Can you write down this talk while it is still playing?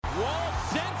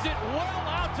sends it well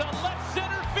out to left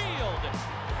center field.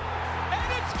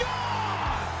 And it's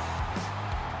gone!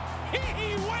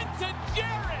 He went to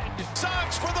Jared!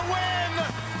 Sox for the win!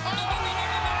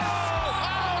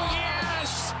 Oh,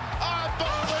 yes!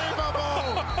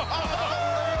 Unbelievable!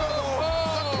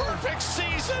 Unbelievable! The perfect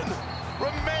season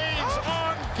remains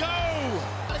on go!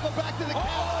 Gotta go back to the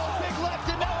count. Big left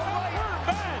and now right.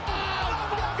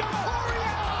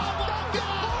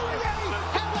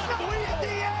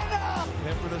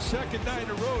 And for the second night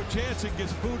in a row, Jansen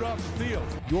gets booed off the field.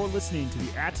 You're listening to the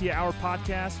Atia Hour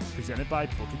podcast presented by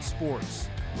Book It Sports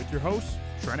with your host,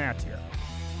 Trent Atia.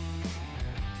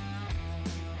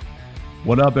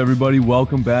 What up, everybody?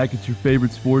 Welcome back. It's your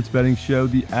favorite sports betting show,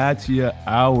 the Atia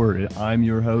Hour. I'm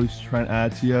your host, Trent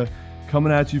Atia,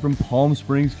 coming at you from Palm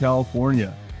Springs,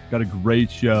 California. Got a great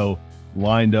show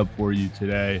lined up for you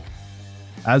today.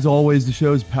 As always, the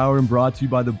show is powered and brought to you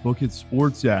by the Book It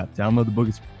Sports app. Download the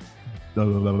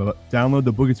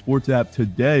Book It Sports app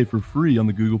today for free on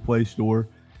the Google Play Store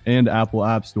and Apple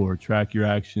App Store. Track your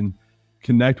action.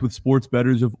 Connect with sports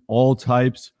bettors of all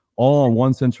types, all on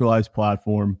one centralized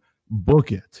platform.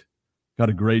 Book it. Got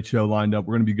a great show lined up.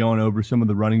 We're going to be going over some of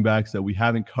the running backs that we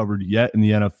haven't covered yet in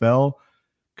the NFL,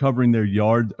 covering their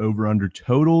yards over under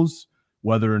totals,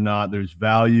 whether or not there's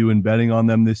value in betting on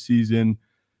them this season.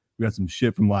 We got some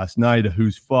shit from last night, a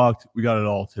who's fucked. We got it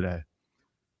all today.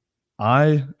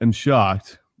 I am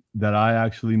shocked that I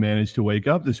actually managed to wake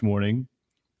up this morning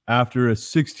after a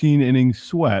 16-inning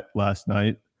sweat last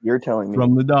night. You're telling me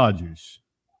from the Dodgers.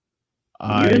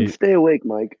 You didn't stay awake,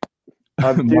 Mike.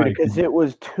 Dude, because it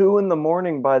was 2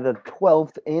 a.m. by the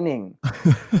 12th inning.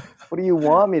 What do you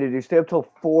want me to do? Stay up till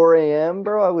 4 a.m.,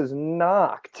 bro? I was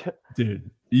knocked. Dude,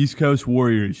 East Coast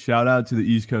Warriors. Shout out to the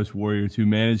East Coast Warriors who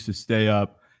managed to stay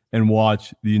up and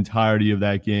watch the entirety of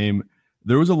that game.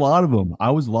 There was a lot of them.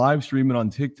 I was live streaming on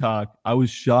TikTok. I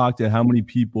was shocked at how many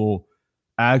people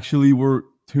actually were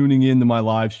tuning into my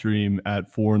live stream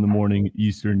at 4 a.m.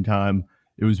 Eastern time.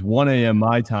 It was 1 a.m.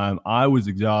 my time. I was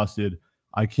exhausted.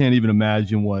 I can't even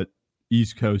imagine what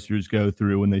East Coasters go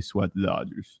through when they sweat the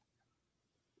Dodgers.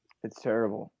 It's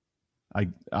terrible. I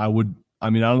don't know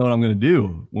what I'm going to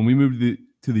do. When we move to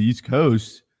the East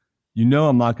Coast,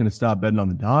 I'm not going to stop betting on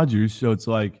the Dodgers. So it's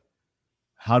like,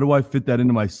 how do I fit that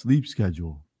into my sleep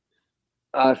schedule?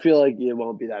 I feel like it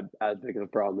won't be that as big of a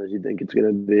problem as you think it's going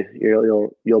to be.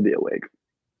 You'll be awake.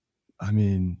 I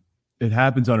mean, it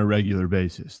happens on a regular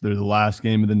basis. They're the last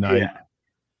game of the night.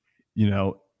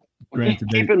 Yeah. Granted,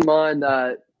 keep in mind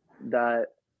that the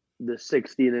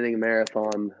 16-inning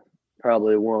marathon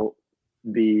probably won't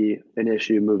be an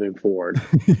issue moving forward.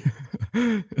 How do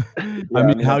you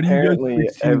apparently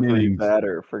every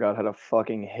batter forgot how to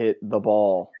fucking hit the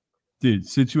ball? Dude,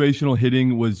 situational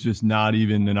hitting was just not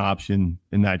even an option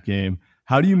in that game.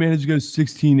 How do you manage to go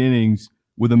 16 innings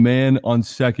with a man on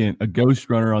second, a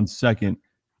ghost runner on second,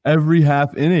 every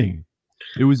half inning?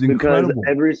 It was incredible.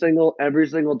 Because every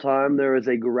single time there was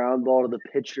a ground ball to the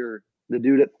pitcher, the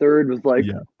dude at third was like,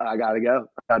 I gotta go.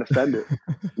 I gotta send it.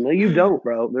 No, you don't,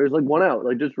 bro. There's like one out.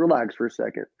 Like, just relax for a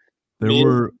second. There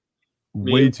were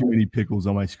way too many pickles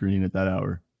on my screen at that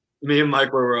hour. Me and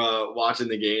Mike were watching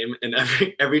the game, and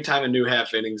every time a new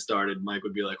half inning started, Mike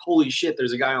would be like, "Holy shit,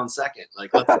 there's a guy on second!"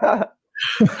 Like, let's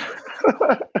it's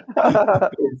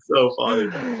so funny.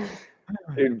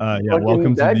 Dude,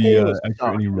 welcome to the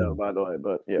extra inning room, by the way.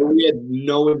 But we had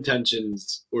no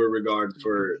intentions or regard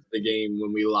for the game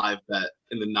when we live bet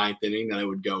in the 9th inning that it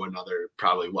would go another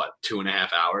probably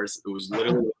 2.5 hours. It was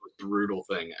literally the most brutal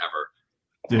thing ever.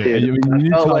 Dude, I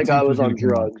felt like I was on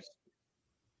drugs.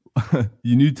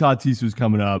 You knew Tatis was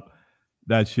coming up.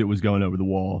 That shit was going over the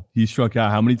wall. He struck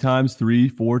out how many times?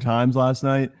 3-4 times last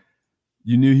night.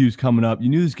 You knew he was coming up. You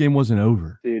knew this game wasn't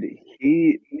over. Dude,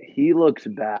 he looks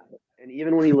bad. And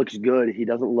even when he looks good, he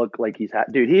doesn't look like he's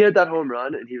dude, he hit that home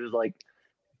run and he was like,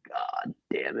 God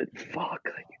damn it, fuck.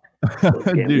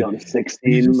 Dude, on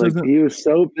 16. He was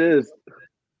so pissed.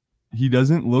 He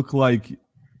doesn't look like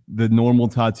the normal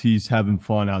Tatis having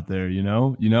fun out there, You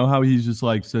know how he's just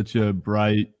like such a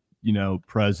bright,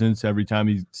 presence every time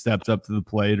he steps up to the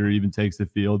plate or even takes the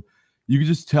field. You can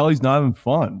just tell he's not having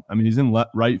fun. I mean, he's in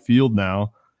right field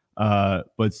now.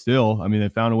 But still, they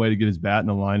found a way to get his bat in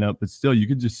the lineup. But still, you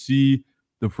could just see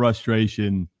the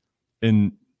frustration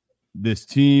in this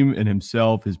team and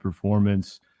himself, his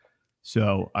performance.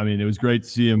 So, it was great to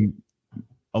see him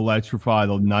electrify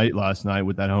the night last night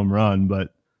with that home run,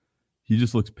 but he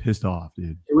just looks pissed off,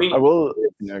 dude. I will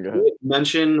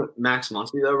mention Max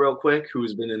Muncy, though, real quick,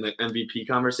 who's been in the MVP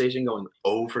conversation going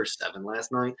 0 for 7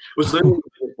 last night. It was literally the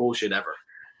biggest bullshit ever.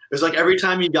 It was like every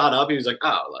time he got up, he was like,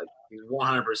 he's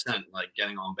 100% like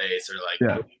getting on base or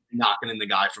like knocking in the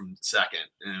guy from second,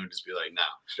 and it would just be like, no,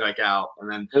 strike out.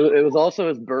 And then it was also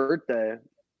his birthday,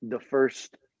 the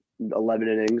first 11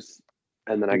 innings,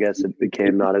 and then I guess it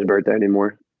became not his birthday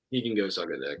anymore. He can go suck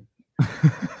a dick.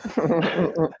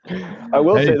 I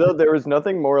will say though, there was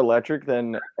nothing more electric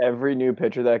than every new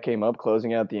pitcher that came up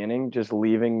closing out the inning, just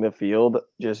leaving the field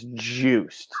just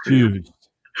juiced. Dude,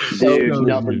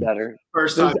 nothing better.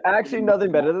 First time. There's actually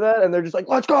nothing better than that, and they're just like,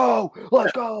 let's go,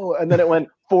 and then it went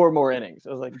 4 more innings.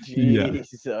 I was like,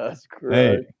 Jesus Christ.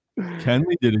 Hey,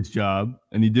 Kenley did his job,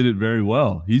 and he did it very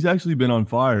well. He's actually been on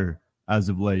fire as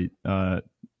of late. I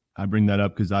bring that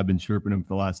up because I've been chirping him for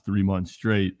the last 3 months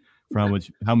straight for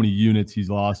how many units he's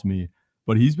lost me.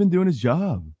 But he's been doing his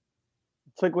job.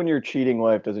 It's like when your cheating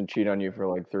wife doesn't cheat on you for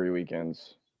like 3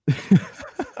 weekends.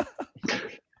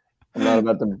 I'm not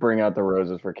about to bring out the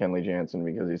roses for Kenley Jansen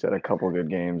because he's had a couple good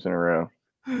games in a row.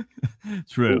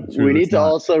 True. We need to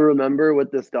also remember with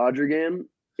this Dodger game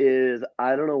is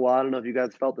I don't know why. I don't know if you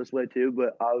guys felt this way too,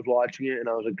 but I was watching it and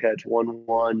I was like, okay, it's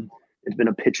 1-1. It's been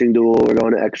a pitching duel. We're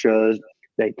going to extras.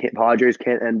 Padres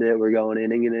can't end it. We're going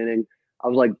inning and inning. I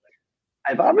was like,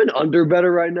 if I'm an under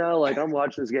better right now, like I'm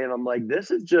watching this game, I'm like,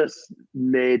 this is just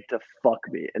made to fuck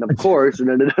me. And of course, and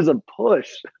then it does a push.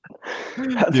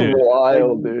 That's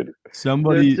wild, dude.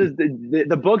 Somebody just,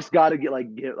 the books got to get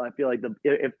I feel like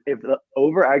if the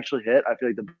over actually hit, I feel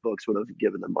like the books would have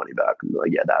given them money back. And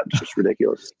like, yeah, that's just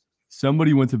ridiculous.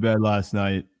 Somebody went to bed last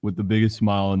night with the biggest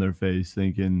smile on their face,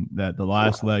 thinking that the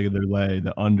last leg of their lay,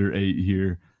 the under 8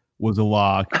 here, was a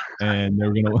lock, and they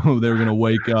were gonna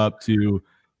wake up to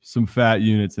some fat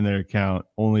units in their account,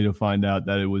 only to find out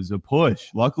that it was a push.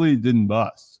 Luckily, it didn't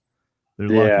bust. They're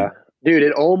lucky. Dude,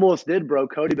 it almost did, bro.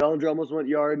 Cody Bellinger almost went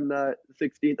yard in that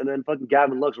 16th, and then fucking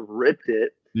Gavin Lux ripped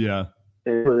it. Yeah.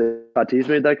 And Tatis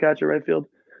made that catch at right field.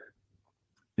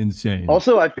 Insane.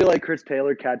 Also, I feel like Chris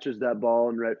Taylor catches that ball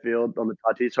in right field on the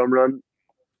Tatis home run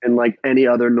in like any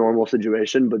other normal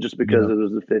situation, but just because it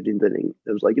was the 15th inning,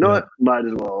 it was like, you know what? Might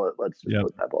as well let's just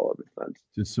put that ball over the fence.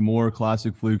 Just some more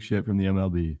classic fluke shit from the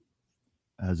MLB,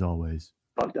 as always.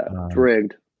 Fuck that. It's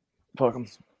rigged. Fuck them.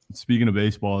 Speaking of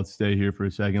baseball, let's stay here for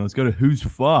a second. Let's go to who's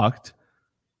fucked,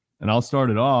 and I'll start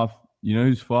it off. You know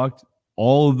who's fucked?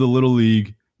 All of the Little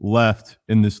League left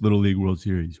in this Little League World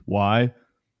Series. Why?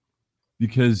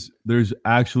 Because there's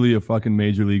actually a fucking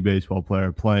Major League Baseball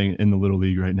player playing in the Little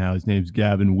League right now. His name's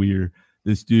Gavin Weir.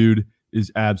 This dude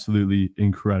is absolutely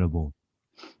incredible.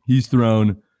 He's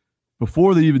thrown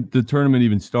before the tournament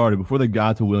even started, before they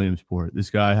got to Williamsport. This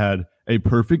guy had a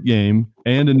perfect game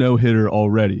and a no-hitter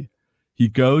already. He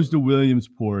goes to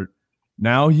Williamsport.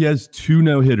 Now he has 2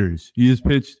 no-hitters. He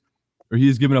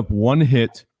has given up 1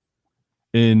 hit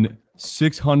in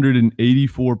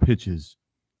 684 pitches.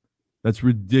 That's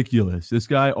ridiculous. This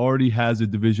guy already has a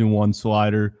Division I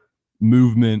slider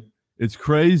movement. It's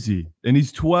crazy. And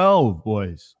he's 12,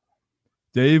 boys.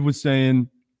 Dave was saying,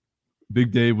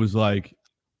 Big Dave was like,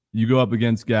 you go up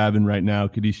against Gavin right now.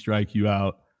 Could he strike you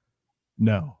out?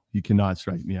 No, he cannot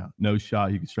strike me out. No shot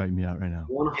he could strike me out right now.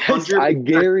 100%. I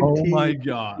guarantee. Oh, my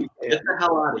God. Get the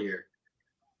hell out of here.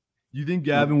 You think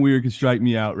Gavin Weir could strike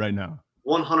me out right now?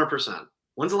 100%.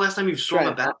 When's the last time you swung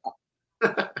a bat?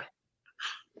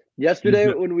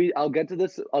 Yesterday, I'll get to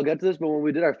this, but when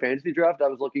we did our fantasy draft, I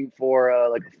was looking for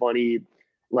like a funny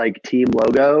like team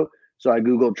logo. So I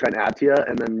Googled Trent Attia,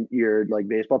 and then your like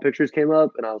baseball pictures came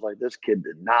up, and I was like, this kid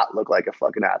did not look like a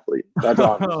fucking athlete. That's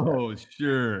awesome. Oh,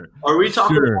 sure. Are we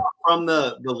talking about from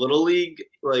the Little League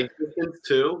like distance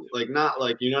too? Like not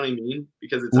like, you know what I mean?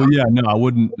 Because it's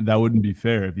that wouldn't be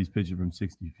fair if he's pitching from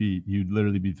 60 feet. He would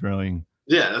literally be throwing.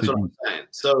 Yeah, that's what I'm saying.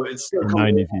 So it's still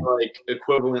 90 feet. Like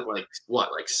equivalent, like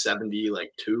what, like 70,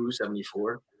 like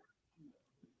 74?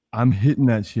 I'm hitting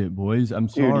that shit, boys. I'm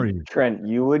sorry. Dude, Trent,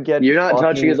 you would get. You're not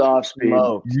touching his off speed.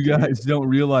 You guys don't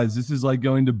realize this is like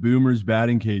going to Boomer's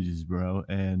batting cages, bro,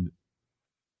 and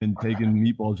taking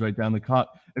meatballs right down the cock.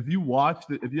 If you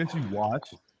actually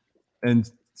watch and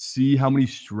see how many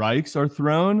strikes are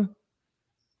thrown,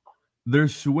 they're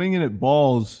swinging at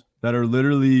balls that are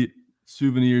literally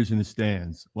souvenirs in the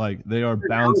stands. Like they are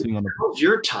bouncing on the. How's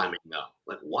your timing though?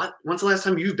 Like what? When's the last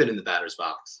time you've been in the batter's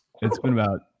box? It's been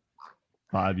about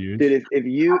 5 years. Dude, if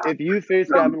you face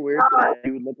Gavin Weir today,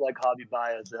 you would look like Javi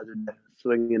Baez the other day,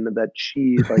 swinging that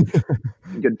cheese like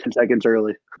a good 10 seconds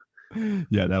early.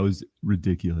 Yeah, that was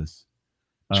ridiculous.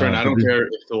 Trent, I don't care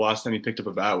if the last time he picked up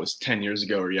a bat was 10 years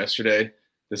ago or yesterday.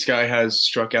 This guy has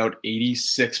struck out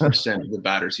 86% of the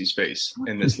batters he's faced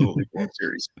in this Little League World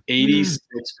Series.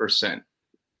 86%.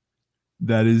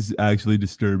 That is actually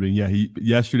disturbing. Yeah,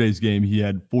 yesterday's game, he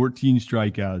had 14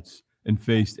 strikeouts and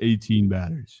faced 18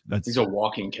 batters. He's a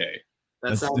walking K.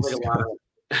 That sounds like a lot of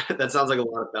that sounds like a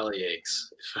lot of belly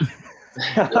aches.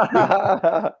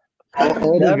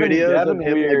 all the videos of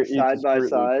him like, side by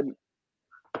side.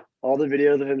 All the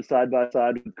videos of him side by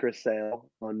side with Chris Sale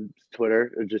on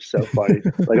Twitter are just so funny.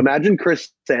 Like, imagine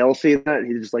Chris Sale seeing that.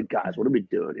 And he's just like, guys, what are we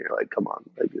doing here? Like, come on.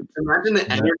 Like, imagine the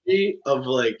energy of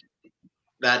like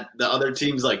that the other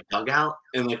team's like dugout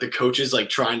and like the coaches like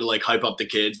trying to like hype up the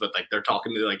kids, but like they're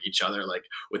talking to like each other like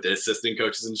with the assistant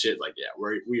coaches and shit. Like, yeah,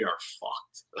 we are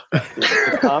fucked.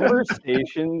 The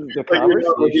conversations. Let's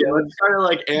try to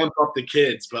like amp up the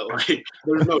kids, but like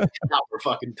there's no doubt we're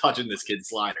fucking touching this kid's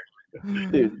slider.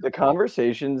 Dude, the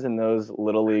conversations in those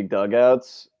little league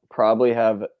dugouts probably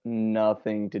have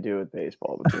nothing to do with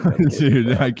baseball.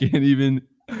 Dude, I can't even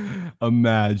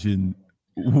imagine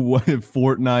what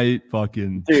Fortnite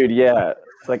fucking. Dude, yeah.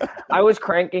 Like, I was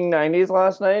cranking 90s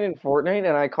last night in Fortnite,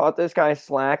 and I caught this guy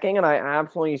slacking, and I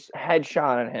absolutely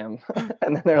headshotted him.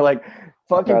 And then they're like,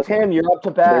 fucking Tim, you're up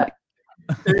to bat.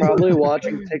 They're probably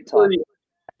watching TikTok.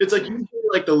 It's like you see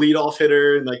like the leadoff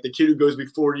hitter and like the kid who goes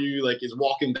before you like is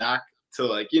walking back to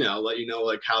like, you know, let you know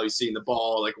like how he's seeing the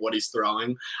ball, like what he's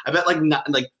throwing. I bet like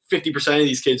 50% of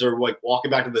these kids are like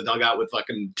walking back to the dugout with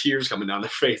fucking tears coming down their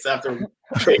face after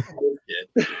I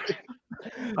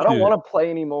don't want to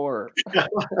play anymore.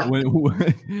 when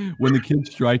the kids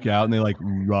strike out and they like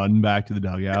run back to the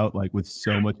dugout like with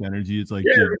so much energy, it's like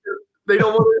they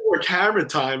don't want any more camera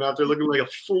time after looking like a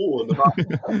fool in the box.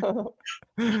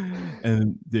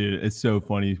 And dude, it's so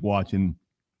funny watching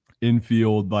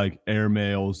infield like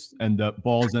balls end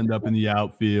up in the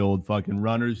outfield. Fucking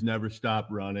runners never stop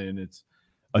running. It's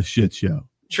a shit show.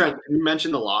 Trent, you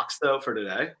mentioned the locks though for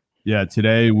today. Yeah,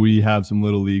 today we have some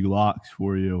little league locks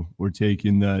for you. We're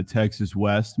taking the Texas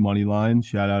West money line.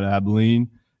 Shout out to Abilene,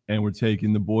 and we're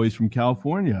taking the boys from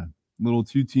California. Little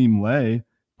 2-team lay.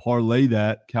 Parlay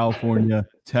that California,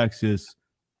 Texas,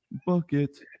 book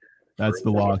it. That's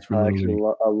the locks for Little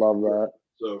League. I love that.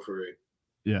 So free.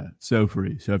 Yeah, so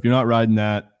free. So if you're not riding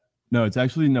that, we're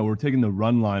taking the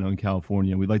run line on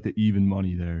California. We'd like the even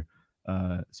money there.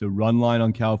 So run line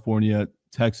on California,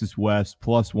 Texas West,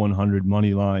 plus 100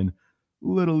 money line.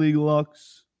 Little League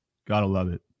locks. Gotta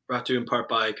love it. Brought to you in part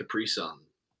by Capri Sun.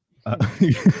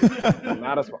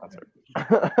 Not a sponsor.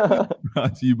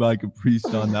 Brought to you by Capri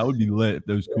Sun. That would be lit if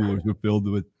those coolers were filled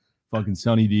with fucking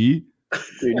Sunny D.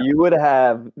 Dude, you would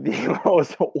have the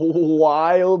most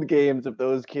wild games if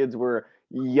those kids were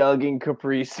yugging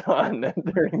Capri Sun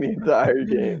during the entire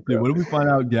game. Dude, what if we find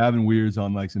out Gavin Weir's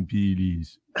on like some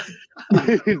PEDs?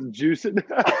 He's juicing.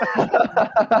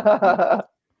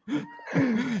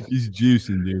 He's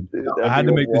juicing, dude. I had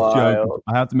to make this joke.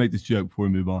 I have to make this joke before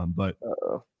we move on, but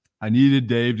I needed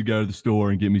Dave to go to the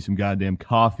store and get me some goddamn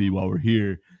coffee while we're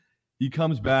here. He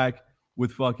comes back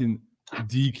with fucking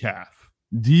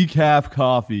decaf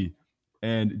coffee,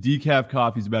 and decaf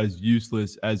coffee is about as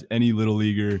useless as any little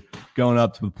leaguer going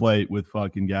up to the plate with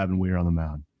fucking Gavin Weir on the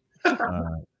mound.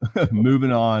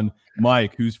 Moving on,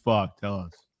 Mike, who's fucked? Tell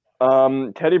us.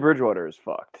 Teddy Bridgewater is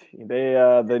fucked. They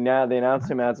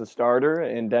announced him as a starter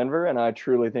in Denver, and I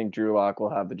truly think Drew Lock will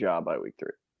have the job by week 3.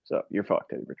 So you're fucked,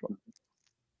 Teddy Bridgewater.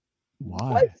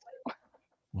 Why?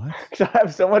 What? Because I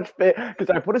have so much faith. Because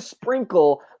I put a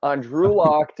sprinkle on Drew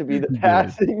Lock to be the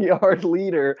passing yard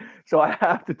leader, so I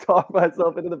have to talk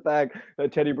myself into the fact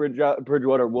that Teddy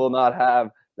Bridgewater will not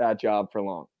have that job for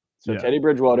long. So Teddy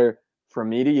Bridgewater, from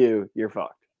me to you, you're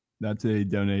fucked. That's a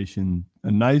donation,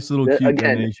 a nice little cute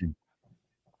donation.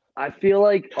 I feel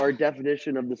like our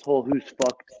definition of this whole who's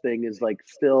fucked thing is like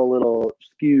still a little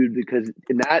skewed because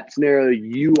in that scenario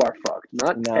you are fucked,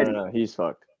 not Teddy. No, he's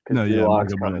fucked. No, yeah,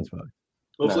 Marco Brennan's fucked.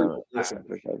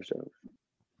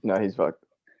 No, he's fucked.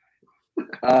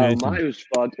 My who's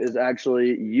fucked is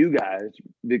actually you guys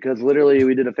because literally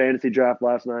we did a fantasy draft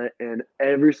last night and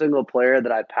every single player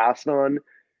that I passed on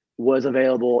was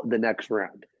available the next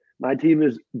round. My team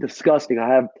is disgusting. I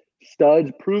have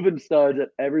proven studs at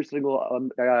every single.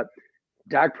 I got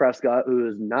Dak Prescott, who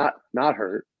is not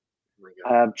hurt.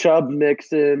 I have Chubb,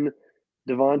 Mixon,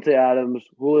 Devontae Adams,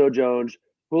 Julio Jones,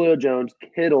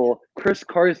 Kittle, Chris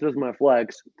Carson is my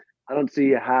flex. I don't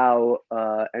see how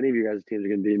any of you guys' teams are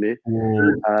going to beat me.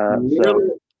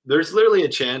 There's literally a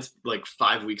chance, like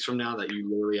 5 weeks from now, that you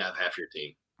literally have half your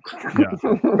team.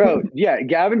 Yeah, bro. Yeah,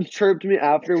 Gavin chirped me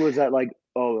after. Was that like?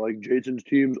 Oh, like Jason's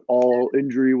team's all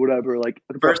injury, whatever. Like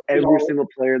every single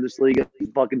player in this league has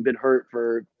fucking been hurt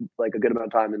for like a good amount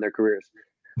of time in their careers.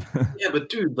 Yeah, but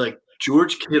dude, like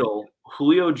George Kittle,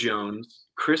 Julio Jones,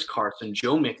 Chris Carson,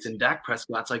 Joe Mixon, Dak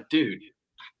Prescott's like, dude,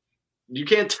 you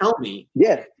can't tell me.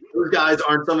 Yeah, those guys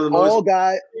aren't some of the most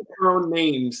prone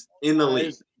names in the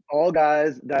league. All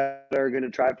guys that are going to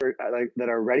try for that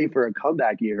are ready for a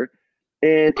comeback year,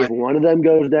 and if one of them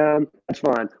goes down, that's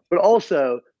fine. But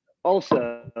also,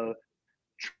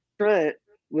 Trent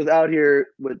was out here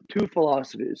with two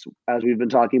philosophies as we've been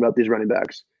talking about these running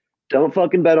backs. Don't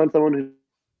fucking bet on someone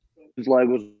whose leg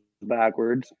was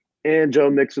backwards, and Joe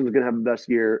Mixon's going to have the best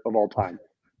year of all time.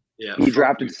 Yeah, he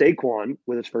drafted Saquon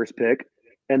with his first pick,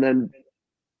 and then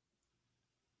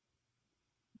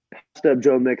passed up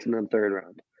Joe Mixon in the third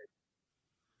round.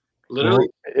 Literally,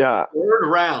 yeah, third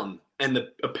round, and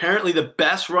apparently the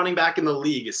best running back in the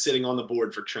league is sitting on the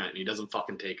board for Trent. And he doesn't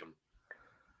fucking take him.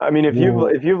 I mean, if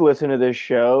you've listened to this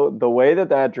show, the way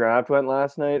that draft went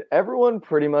last night, everyone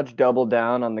pretty much doubled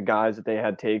down on the guys that they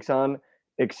had takes on,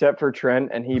 except for Trent,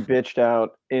 and he bitched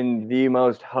out in the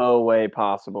most hoe way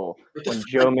possible when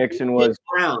Joe Mixon was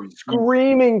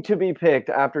screaming to be picked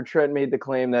after Trent made the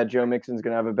claim that Joe Mixon's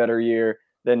going to have a better year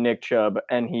than Nick Chubb,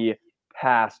 and he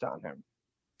passed on him.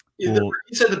 He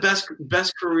said the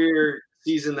best career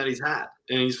season that he's had,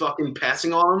 and he's fucking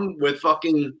passing on him with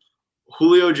fucking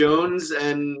Julio Jones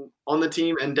and on the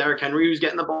team, and Derrick Henry, who's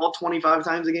getting the ball 25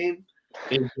 times a game.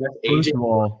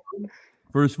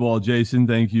 First of all, Jason,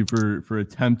 thank you for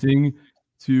attempting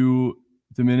to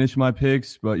diminish my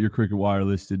picks, but your Cricket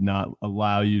Wireless did not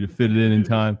allow you to fit it in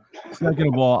time. Second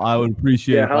of all, I would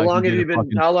appreciate. Yeah, how long have you been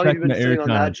sitting on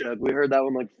that, Chuck? We heard that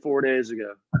one like 4 days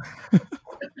ago.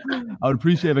 I would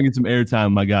appreciate if I get some airtime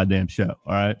on my goddamn show.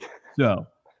 All right, so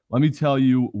let me tell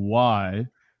you why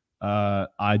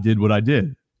I did what I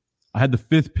did. I had the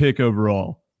 5th pick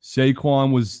overall.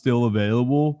 Saquon was still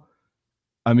available.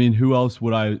 I mean, who else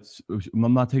would I?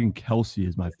 I'm not taking Kelsey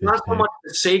as my 5th. Not so much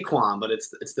Saquon, but it's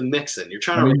the Mixon. You're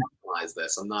trying to rationalize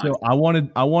this. I'm not. So I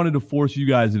wanted to force you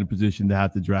guys in a position to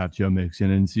have to draft Joe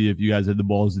Mixon and see if you guys had the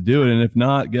balls to do it. And if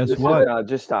not, guess what?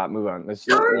 Just stop. Move on.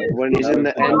 When he's in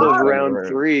the end of round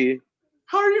 3.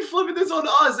 How are you flipping this on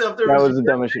us after? That was the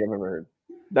dumbest shit I've ever heard.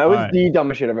 That was the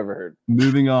dumbest shit I've ever heard.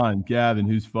 Moving on, Gavin,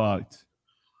 who's fucked?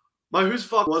 My who's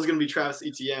fucked was going to be Travis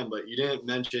Etienne, but you didn't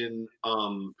mention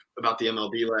about the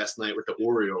MLB last night with the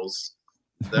Orioles.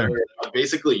 They're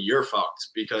basically you're fucked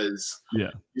because you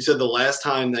said the last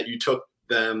time that you took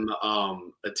them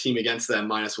a team against them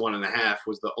 -1.5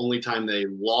 was the only time they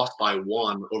lost by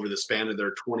 1 over the span of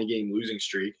their 20-game losing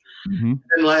streak. Mm-hmm.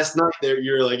 And last night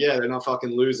you're like, yeah, they're not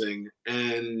fucking losing,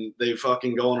 and they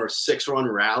fucking go on a 6-run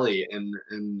rally and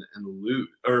lose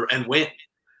and win.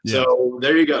 Yeah. So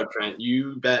there you go, Trent.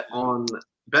 You bet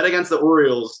against the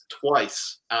Orioles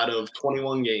twice out of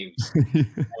 21 games.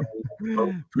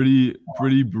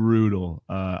 Pretty brutal.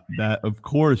 That of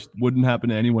course wouldn't happen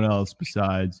to anyone else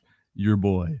besides your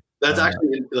boy. That's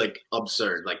actually like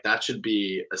absurd. Like that should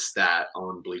be a stat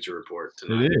on Bleacher Report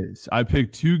tonight. It is. I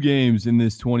picked 2 games in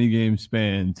this 20-game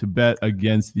span to bet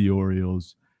against the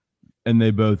Orioles, and they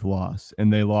both lost.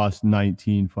 And they lost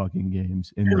 19 fucking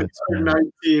games in that span.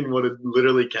 19 would have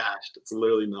literally cashed. It's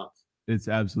literally nuts. It's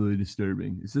absolutely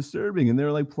disturbing. It's disturbing. And they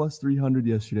were like plus 300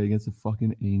 yesterday against the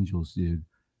fucking Angels, dude.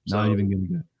 Not even gonna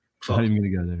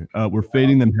go there. We're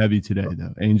fading them heavy today,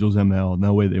 though. Angels ML.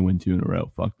 No way they win 2 in a row.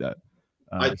 Fuck that.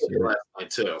 I took it last night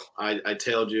too. I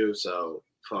tailed you, so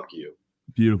fuck you.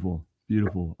 Beautiful.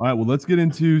 All right, well, let's get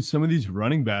into some of these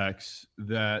running backs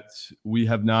that we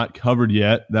have not covered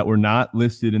yet, that were not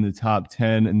listed in the top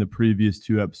 10 in the previous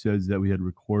 2 episodes that we had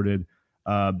recorded.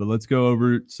 But let's go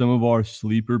over some of our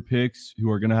sleeper picks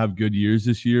who are going to have good years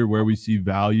this year, where we see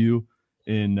value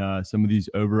in some of these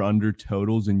over-under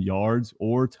totals in yards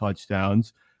or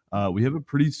touchdowns. We have a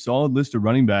pretty solid list of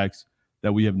running backs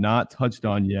that we have not touched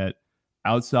on yet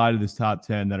outside of this top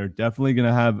 10 that are definitely going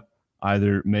to have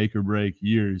either make or break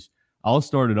years. I'll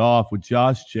start it off with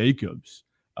Josh Jacobs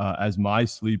as my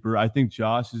sleeper. I think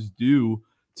Josh is due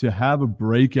to have a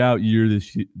breakout year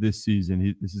this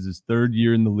season. This is his 3rd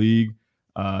year in the league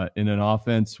in an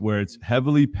offense where it's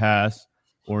heavily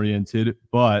pass-oriented,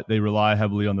 but they rely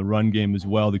heavily on the run game as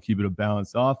well to keep it a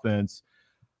balanced offense.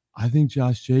 I think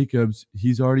Josh Jacobs,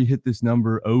 he's already hit this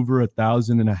number over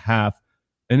 1,500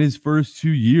 in his first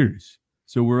 2 years.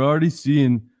 So we're already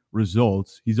seeing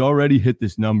results. He's already hit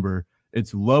this number.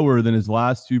 It's lower than his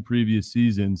last 2 previous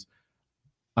seasons.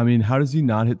 I mean, how does he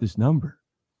not hit this number?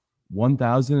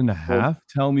 1,500?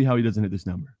 Tell me how he doesn't hit this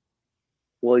number.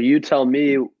 Well, you tell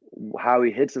me how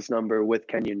he hits this number with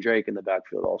Kenyon Drake in the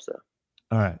backfield also.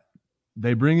 All right.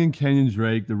 They bring in Kenyon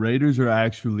Drake. The Raiders are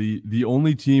actually the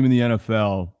only team in the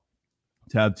NFL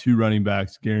to have 2 running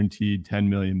backs guaranteed $10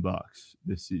 million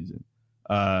this season,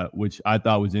 which I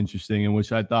thought was interesting, and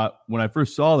which I thought when I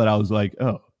first saw that, I was like,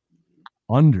 oh,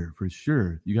 under for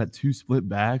sure. You got 2 split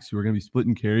backs who are going to be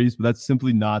splitting carries, but that's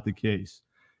simply not the case.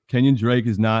 Kenyon Drake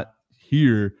is not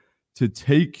here to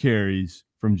take carries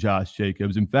from Josh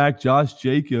Jacobs. In fact, Josh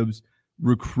Jacobs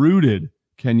recruited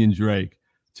Kenyon Drake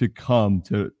to come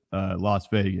to Las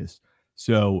Vegas.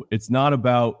 So it's not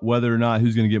about whether or not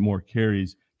who's going to get more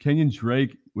carries. Kenyon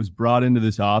Drake was brought into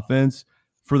this offense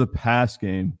for the pass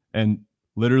game and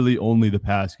literally only the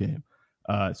pass game.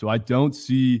 So I don't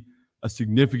see a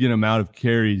significant amount of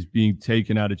carries being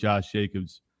taken out of Josh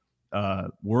Jacobs'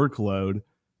 workload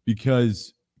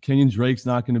because Kenyon Drake's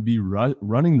not going to be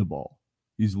running the ball.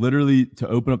 He's literally to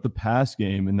open up the pass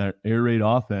game in that air raid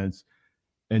offense.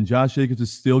 And Josh Jacobs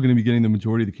is still going to be getting the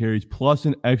majority of the carries plus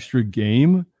an extra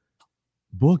game.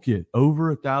 Book it over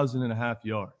 1,500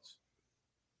 yards.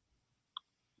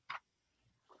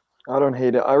 I don't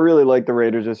hate it. I really like the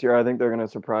Raiders this year. I think they're going to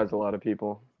surprise a lot of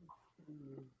people.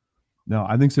 No,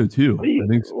 I think so too.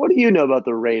 What do you know about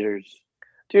the Raiders?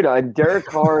 Dude, Derek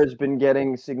Carr has been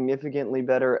getting significantly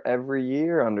better every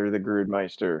year under the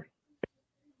Grudemeister.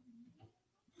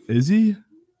 Is he?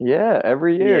 Yeah,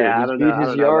 every year. Yeah, I don't know.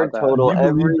 His yard total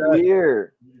every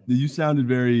year. You sounded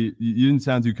you didn't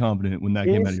sound too confident when that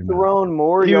came out of your mouth. He's thrown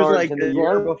more yards than the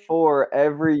year before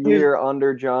every year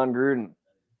under John Gruden.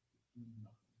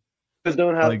 Just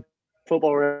don't have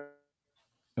football.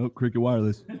 Oh, Cricket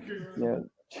Wireless. Yeah.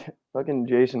 Fucking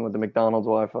Jason with the McDonald's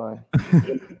Wi-Fi.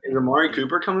 Is Amari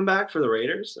Cooper coming back for the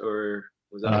Raiders, or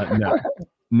was that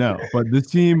no? But this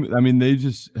team, I mean, they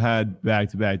just had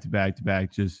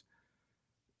back-to-back, just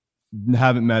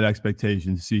haven't met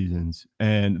expectations seasons,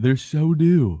 and they're so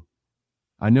due.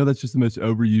 I know that's just the most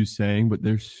overused saying, but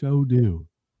they're so due.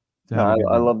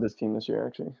 I love this team this year,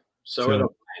 actually. So are the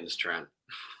Lions, Trent.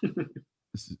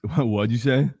 What'd you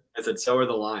say? I said so are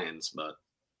the Lions, but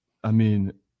I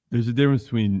mean, there's a difference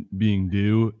between being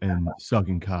due and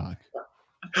sucking cock.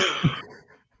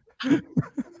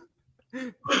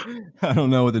 I don't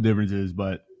know what the difference is,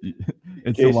 but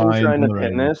it's Jason the Lions. Trying to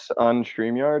pin this on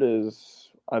StreamYard is,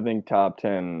 I think, top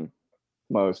 10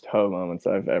 most hoe moments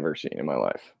I've ever seen in my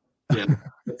life. Yeah,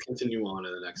 let's continue on to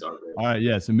the next article. All right,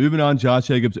 yeah. So moving on, Josh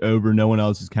Jacobs over. No one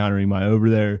else is countering my over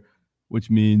there, which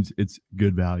means it's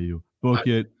good value. Book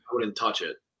it. I wouldn't touch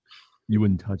it. You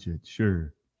wouldn't touch it.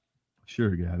 Sure,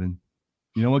 Gavin.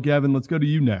 You know what, Gavin? Let's go to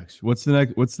you next. What's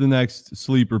the next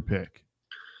sleeper pick?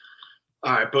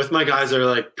 All right, both my guys are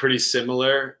like pretty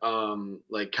similar,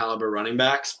 like caliber running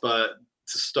backs. But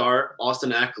to start,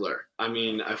 Austin Eckler. I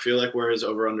mean, I feel like where his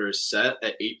over under is set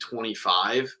at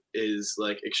 825 is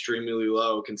like extremely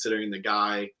low, considering the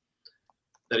guy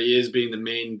that he is, being the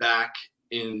main back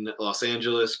in Los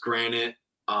Angeles. Granted,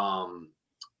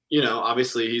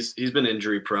 obviously he's been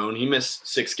injury prone. He missed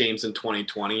 6 games in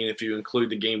 2020, and if you include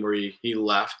the game where he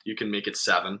left, you can make it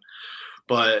 7.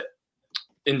 But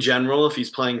in general, if he's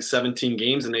playing 17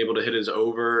 games and able to hit his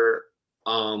over,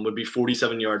 would be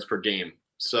 47 yards per game.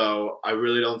 So I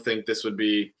really don't think this would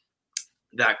be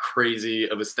that crazy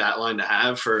of a stat line to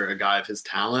have for a guy of his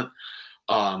talent.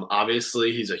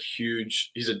 Obviously he's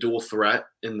a dual threat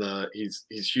he's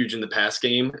huge in the pass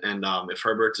game. And if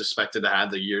Herbert's expected to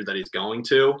have the year that he's going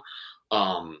to,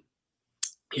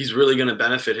 he's really going to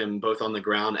benefit him both on the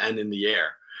ground and in the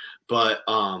air. But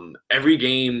every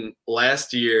game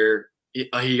last year,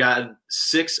 he got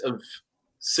 6 of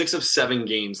 7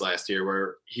 games last year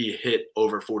where he hit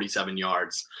over 47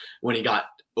 yards when he got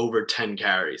over 10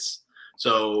 carries.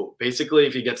 So basically,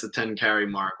 if he gets the 10 carry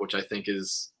mark, which I think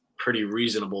is pretty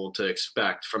reasonable to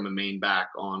expect from a main back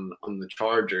on the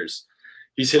Chargers,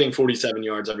 he's hitting 47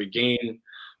 yards every game.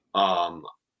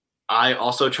 I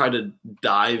also try to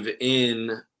dive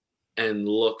in and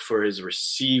look for his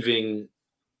receiving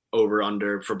over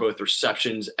under for both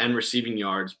receptions and receiving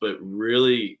yards, but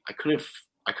really I couldn't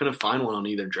find one on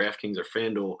either DraftKings or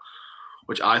FanDuel,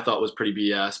 which I thought was pretty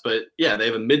BS. But yeah, they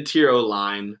have a mid-tier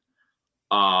O-line.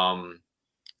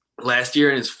 Last year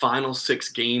in his final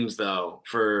 6 games, though,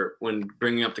 for when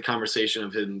bringing up the conversation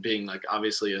of him being like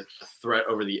obviously a threat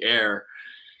over the air,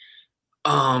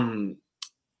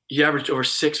 he averaged over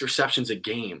 6 receptions a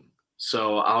game.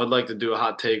 So I would like to do a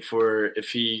hot take for if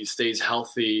he stays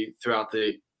healthy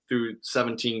through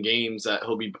 17 games, that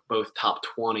he'll be both top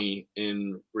 20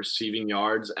 in receiving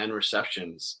yards and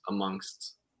receptions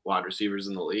amongst wide receivers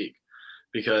in the league.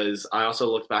 Because I also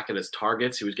looked back at his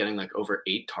targets. He was getting like over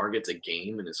 8 targets a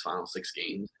game in his final 6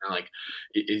 games. And like,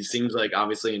 it seems like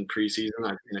obviously in preseason,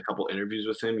 I've seen a couple interviews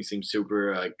with him. He seems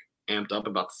super like amped up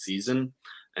about the season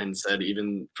and said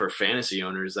even for fantasy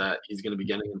owners that he's going to be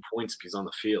getting in points if he's on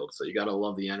the field. So you got to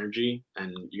love the energy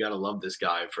and you got to love this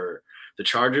guy for the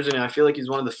Chargers, and I feel like he's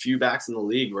one of the few backs in the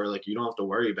league where like you don't have to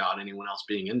worry about anyone else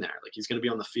being in there. Like he's going to be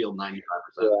on the field 95%.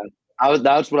 Yeah.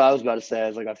 That's what I was about to say. I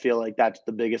was like, I feel like that's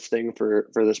the biggest thing for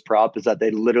this prop is that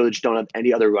they literally just don't have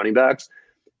any other running backs.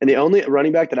 And the only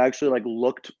running back that actually like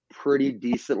looked pretty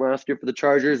decent last year for the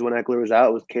Chargers when Eckler was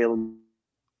out was Kalen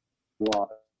Watt.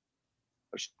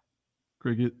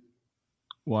 Cricket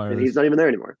Wireless. And he's not even there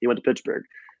anymore. He went to Pittsburgh.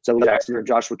 So Jackson or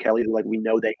Joshua Kelly, who like we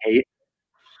know they hate.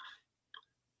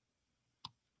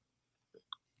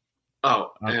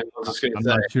 Oh, and I was just going to say.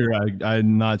 Not sure.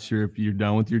 I'm not sure if you're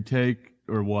done with your take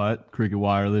or what. Cricket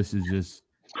Wireless is just.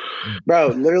 Bro,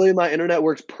 literally my internet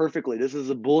works perfectly. This is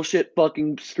a bullshit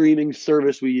fucking streaming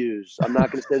service we use. I'm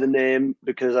not going to say the name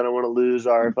because I don't want to lose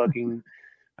our fucking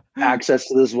access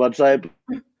to this website.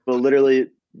 But literally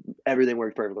everything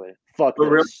works perfectly. Fuck But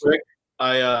this. real quick,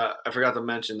 I forgot to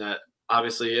mention that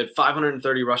obviously he had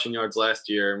 530 rushing yards last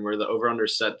year, and where the over-under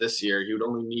set this year, he would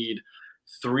only need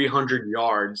 300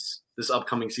 yards this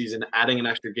upcoming season, adding an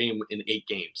extra game in 8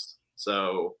 games.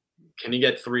 So can he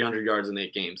get 300 yards in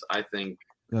 8 games? I think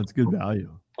that's good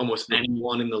value. Almost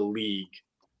anyone in the league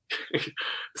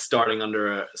starting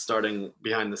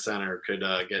behind the center could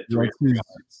get 300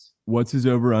 yards. What's his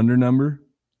over-under number?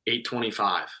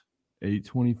 825.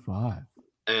 825.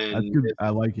 And that's good. I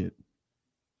like it.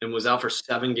 And was out for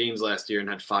 7 games last year and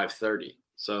had 530.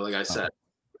 So like I said,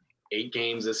 8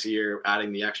 games this year,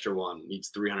 adding the extra one, needs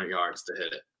 300 yards to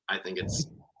hit it. I think it's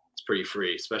pretty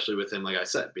free, especially with him, like I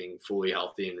said, being fully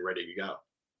healthy and ready to go.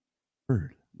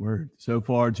 Word. So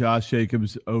far, Josh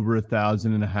Jacobs over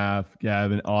 1,500.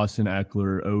 Gavin Austin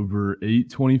Eckler over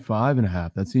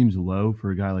 825.5. That seems low for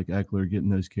a guy like Eckler getting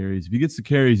those carries. If he gets the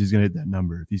carries, he's going to hit that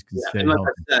number. If he's going to stay like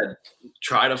healthy. I said,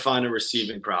 try to find a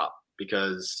receiving prop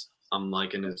because I'm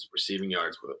liking his receiving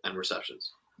yards and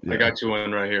receptions. I got you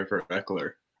one right here for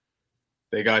Eckler.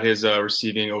 They got his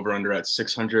receiving over under at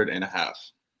 600.5.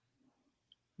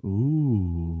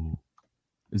 Ooh.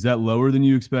 Is that lower than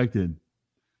you expected?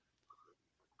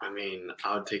 I mean,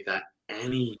 I would take that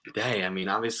any day. I mean,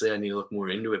 obviously I need to look more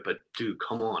into it, but dude,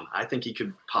 come on. I think he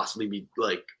could possibly be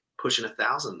like pushing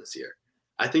 1,000 this year.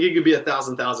 I think he could be a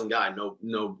 1,000 guy.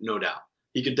 No doubt.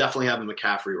 He could definitely have a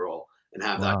McCaffrey role and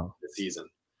have that this season.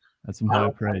 That's some high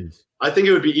praise. I think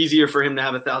it would be easier for him to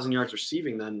have 1,000 yards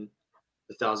receiving than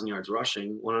 1,000 yards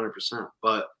rushing, 100%.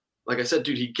 But like I said,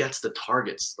 dude, he gets the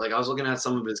targets. Like I was looking at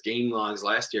some of his game logs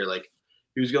last year. Like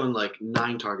he was going like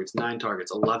 9 targets, 11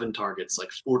 targets,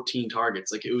 like 14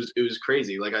 targets. Like it was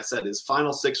crazy. Like I said, his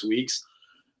final 6 weeks,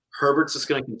 Herbert's just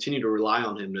going to continue to rely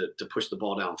on him to push the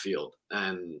ball downfield,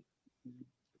 and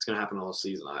it's going to happen all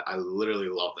season. I literally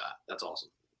love that. That's awesome.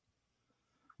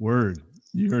 Word.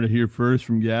 You heard it here first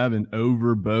from Gavin.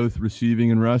 Over both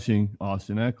receiving and rushing,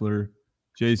 Austin Eckler.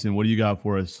 Jason, what do you got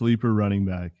for us? Sleeper running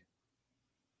back.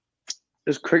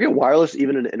 Is Cricket Wireless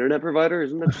even an internet provider?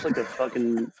 Isn't that just like a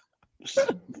fucking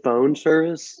phone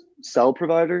service, cell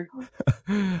provider?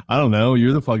 I don't know.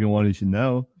 You're the fucking one who should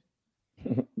know.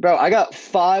 Bro, I got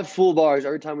 5 full bars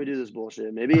every time we do this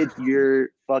bullshit. Maybe it's your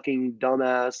fucking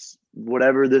dumbass,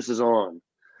 whatever this is on.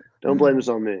 Don't blame this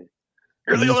on me.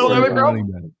 You're the only one having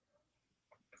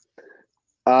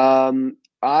bro.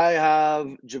 I have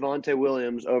Javonte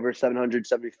Williams over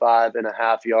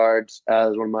 775.5 yards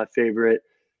as one of my favorite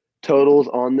totals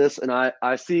on this. And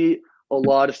I see a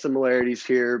lot of similarities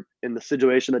here in the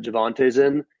situation that Javonte's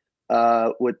in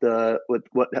with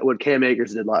what Cam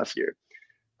Akers did last year,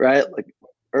 right? Like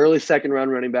early second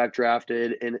round running back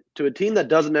drafted and to a team that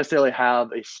doesn't necessarily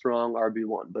have a strong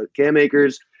RB1, but Cam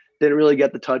Akers didn't really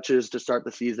get the touches to start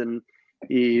the season.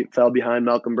 He fell behind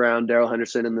Malcolm Brown, Darrell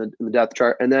Henderson in the depth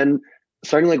chart. And then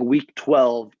starting like week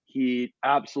 12, he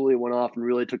absolutely went off and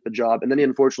really took the job. And then he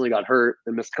unfortunately got hurt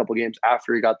and missed a couple games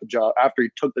after he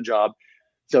took the job.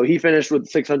 So he finished with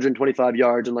 625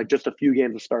 yards in like just a few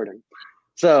games of starting.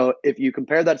 So if you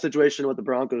compare that situation to what the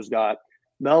Broncos got,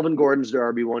 Melvin Gordon's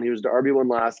their RB1. He was the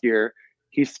RB1 last year.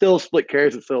 He still split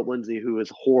carries with Philip Lindsay, who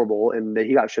is horrible, and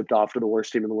he got shipped off to the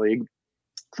worst team in the league.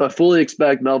 So I fully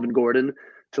expect Melvin Gordon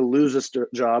to lose this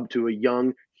job to a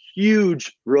young,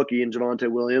 huge rookie in Javonte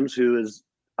Williams, who is,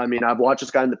 I mean, I've watched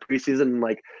this guy in the preseason, and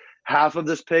like half of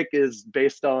this pick is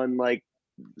based on like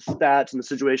stats and the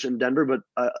situation in Denver, but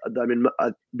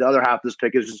the other half of this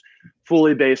pick is just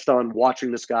fully based on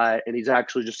watching this guy, and he's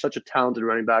actually just such a talented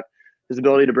running back. His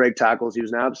ability to break tackles, he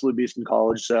was an absolute beast in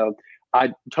college. So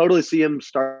I totally see him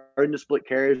starting to split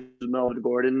carries with Melvin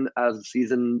Gordon as the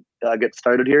season gets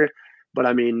started here. But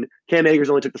I mean, Cam Akers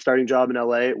only took the starting job in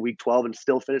LA week 12 and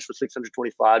still finished with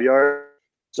 625 yards.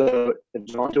 So if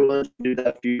Javonte Williams can do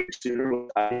that a few years sooner,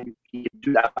 I think he can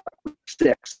do that by week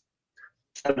 6.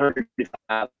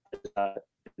 755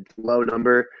 is It's a low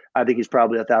number. I think he's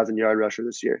probably a 1,000-yard rusher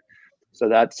this year. So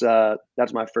that's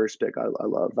my first pick. I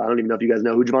love. I don't even know if you guys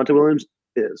know who Javonte Williams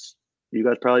is. You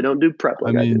guys probably don't do prep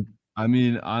like I do. I'm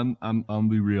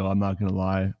be real. I'm not gonna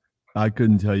lie. I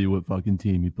couldn't tell you what fucking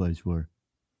team he plays for.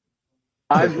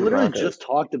 I've literally just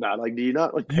talked about it. Like, do you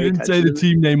not like? You didn't say the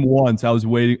team name once. I was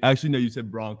waiting. Actually, no, you said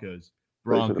Broncos.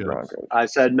 I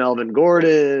said Melvin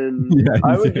Gordon. Yeah,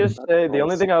 I would just say the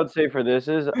only thing I would say for this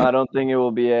is I don't think it will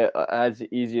be as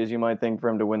easy as you might think for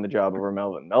him to win the job over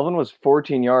Melvin. Melvin was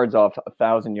 14 yards off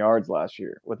 1,000 yards last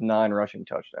year with 9 rushing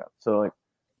touchdowns. So, like,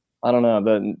 I don't know.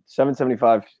 The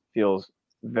 775 feels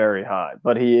very high,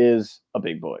 but he is a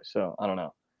big boy. So, I don't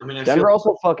know. I mean, Denver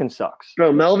also fucking sucks.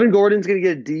 Bro, Melvin Gordon's going to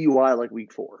get a DUI like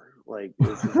week 4. Like,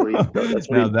 this is what he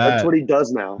does. That's what he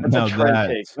does now. That's a Trent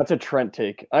take. That's a Trent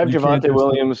take. I have Javonte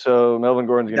Williams, so Melvin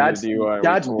Gordon's going to get a DUI.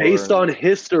 That's based on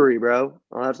history, bro.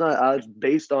 That's not. That's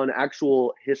based on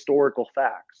actual historical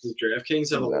facts.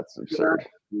 DraftKings have that's absurd.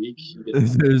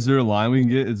 Is there a line we can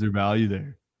get? Is there value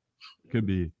there? Could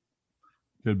be.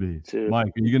 Mike,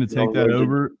 are you going to take that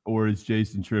over, or is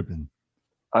Jason tripping?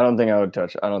 I don't think I would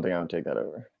take that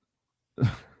over.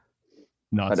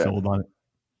 Not sold on it.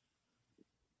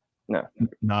 No,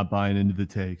 not buying into the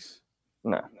takes.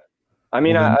 No, I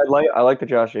mean I like the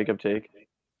Josh Jacob take.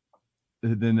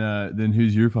 Then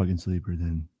who's your fucking sleeper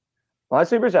then? My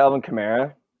sleeper is Alvin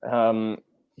Kamara.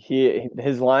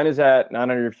 His line is at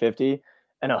 950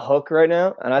 and a hook right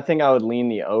now, and I think I would lean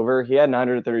the over. He had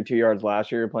 932 yards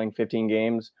last year playing 15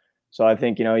 games, so I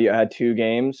think you had 2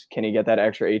 games. Can he get that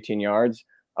extra 18 yards?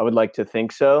 I would like to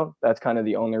think so. That's kind of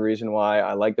the only reason why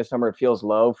I like this number. It feels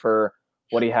low for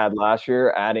what he had last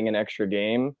year, adding an extra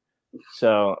game.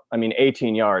 So, I mean,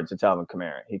 18 yards, it's Alvin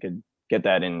Kamara. He could get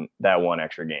that in that one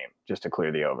extra game just to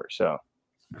clear the over. So,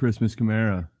 Christmas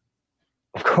Kamara.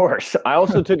 Of course. I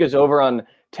also took his over on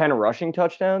 10 rushing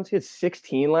touchdowns. He had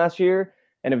 16 last year.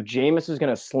 And if Jameis is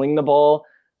going to sling the ball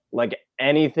like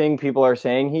anything people are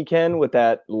saying he can with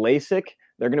that LASIK,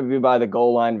 they're going to be by the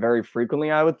goal line very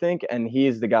frequently, I would think. And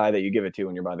he's the guy that you give it to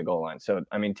when you're by the goal line. So,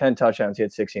 I mean, 10 touchdowns. He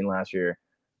had 16 last year.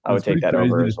 I would take that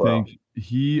over as well.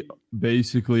 He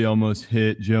basically almost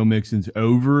hit Joe Mixon's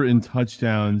over in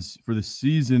touchdowns for the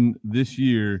season this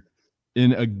year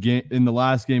in a game in the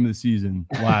last game of the season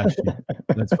last year.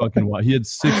 That's fucking wild. He had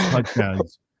 6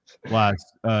 touchdowns in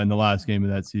the last game of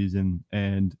that season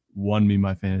and won me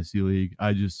my fantasy league.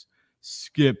 I just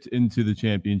skipped into the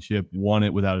championship, won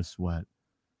it without a sweat.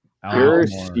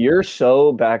 You're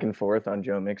so back and forth on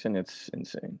Joe Mixon. It's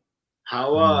insane.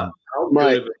 How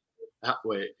good?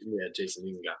 Jason,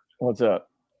 you can go. What's up?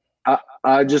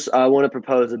 I want to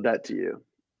propose a bet to you,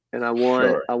 and I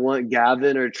want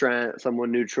Gavin or Trent,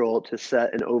 someone neutral, to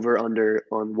set an over under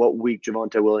on what week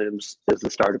Javonte Williams is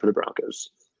the starter for the Broncos.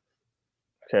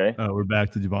 Okay. We're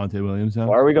back to Javonte Williams now.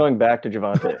 Why are we going back to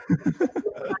Javonte?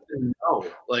 All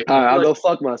right, I'll go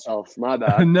fuck myself. My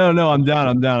bad. No, I'm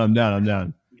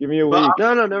down. Give me a week.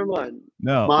 No, never mind.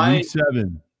 No, week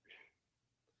 7.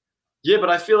 Yeah,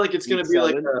 but I feel like it's going to be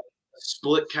like a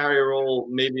split carry role,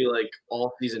 maybe like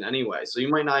all season anyway. So you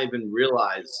might not even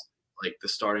realize like the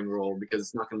starting role because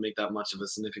it's not going to make that much of a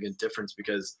significant difference.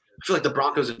 Because I feel like the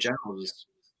Broncos in general just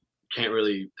they're not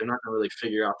going to really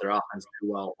figure out their offense too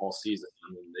well all season.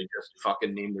 I mean, they just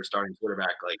fucking named their starting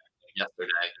quarterback like yesterday,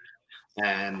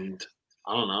 and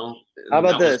I don't know. How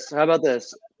about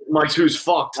this? Mike's who's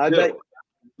fucked. The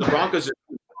Broncos are.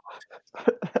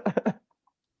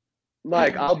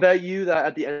 Mike, I'll bet you that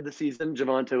at the end of the season,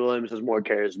 Javonte Williams has more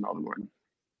carries than Melvin Gordon.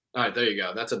 All right, there you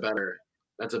go. That's a better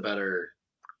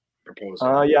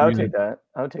proposal. Yeah, I would take that.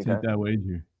 I would take that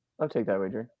wager. I'll take that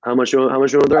wager. How much you want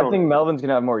to throw? I think Melvin's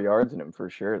gonna have more yards than him for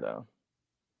sure, though.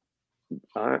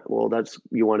 All right. Well,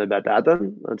 you want to bet that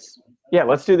then? Let's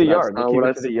do the yards. Keep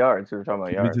it to the yards. We were talking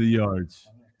about yards. To the yards.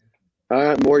 All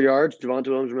right, more yards. Javonte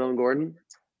Williams, Melvin Gordon.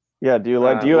 Yeah. Do you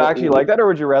actually like that, or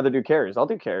would you rather do carries? I'll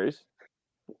do carries.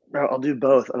 Bro, I'll do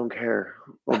both. I don't care.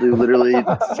 I'll do literally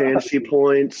fantasy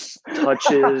points,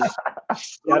 touches,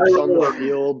 steps on the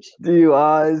field.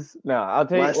 DUIs. No, I'll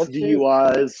take less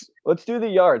DUIs. Let's do the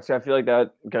yards. I feel like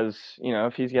that because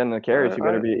if he's getting the carries, he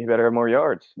better have more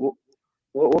yards.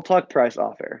 We'll talk price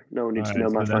off air. No one needs to know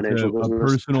my financial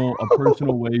business. A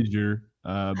personal wager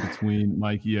between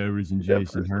Mikey Overs and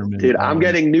Jason Herman. Dude, I'm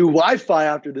getting new Wi-Fi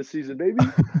after this season, baby.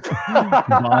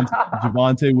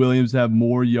 Javonte Williams have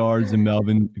more yards than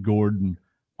Melvin Gordon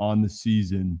on the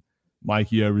season.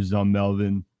 Mikey Overs is on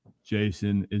Melvin.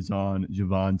 Jason is on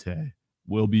Javonte.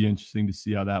 Will be interesting to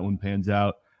see how that one pans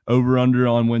out. Over under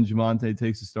on when Javonte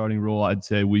takes the starting role, I'd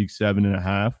say week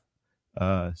 7.5.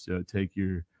 So take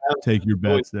your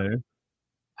bets there.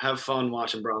 Have fun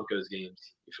watching Broncos games.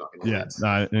 Yeah,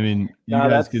 I mean, you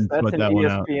guys can put that one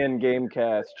out. That's an ESPN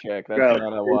Gamecast check. That's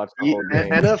not a watch the whole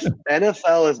game.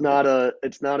 NFL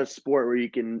is not a sport where you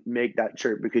can make that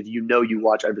chirp because you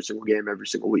watch every single game every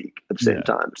single week at the same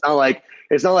time.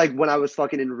 It's not like when I was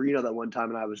fucking in Reno that one time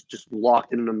and I was just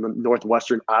locked in the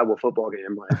Northwestern Iowa football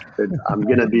game. I'm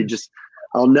gonna be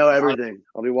I'll know everything.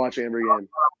 I'll be watching every game.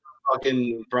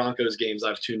 Fucking Broncos games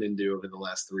I've tuned into over the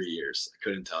last 3 years. I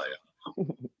couldn't tell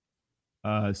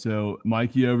you. So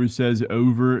Mikey Over says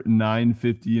over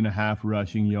 950.5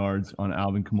 rushing yards on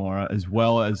Alvin Kamara, as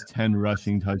well as 10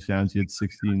 rushing touchdowns. He had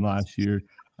 16 last year.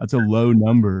 That's a low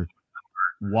number.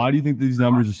 Why do you think these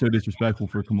numbers are so disrespectful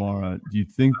for Kamara? Do you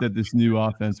think that this new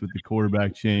offense with the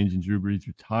quarterback change and Drew Brees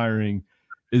retiring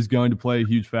is going to play a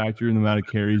huge factor in the amount of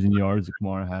carries and yards that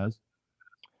Kamara has?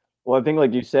 Well, I think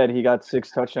like you said, he got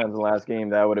 6 touchdowns in the last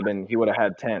game. He would have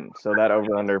had 10. So that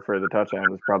over-under for the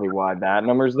touchdown is probably why that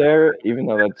number's there, even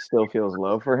though that still feels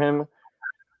low for him.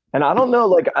 And I don't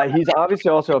know, he's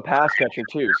obviously also a pass catcher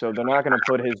too. So they're not going to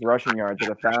put his rushing yards at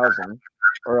 1,000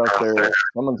 or else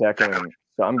someone's echoing.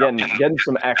 So I'm getting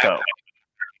some echo.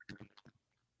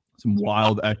 Some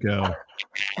wild echo.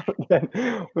 With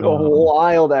a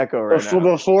wild echo right now.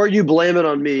 Before you blame it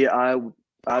on me,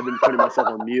 I've been putting myself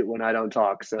on mute when I don't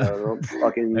talk, so don't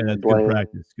fucking blame.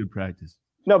 Good practice.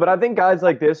 No, but I think guys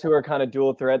like this who are kind of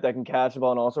dual threat that can catch the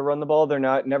ball and also run the ball, they're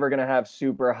never going to have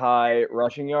super high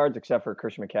rushing yards except for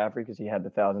Christian McCaffrey because he had the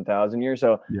 1,000 year.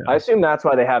 So I assume that's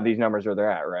why they have these numbers where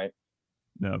they're at, right?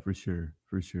 No, for sure.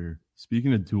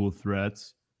 Speaking of dual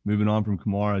threats, moving on from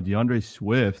Kamara, DeAndre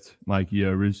Swift, Mikey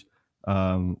Overs,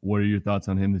 what are your thoughts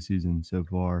on him this season so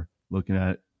far? Looking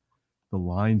at the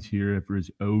lines here for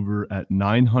his over at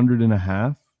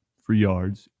 900.5 for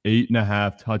yards,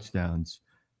 8.5 touchdowns.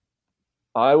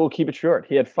 I will keep it short.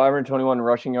 He had 521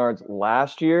 rushing yards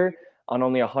last year on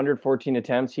only 114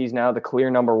 attempts. He's now the clear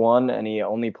number 1, and he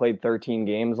only played 13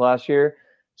 games last year.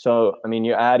 So, I mean,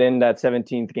 you add in that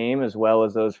 17th game as well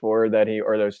as those 3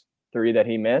 that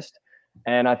he missed.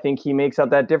 And I think he makes up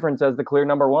that difference as the clear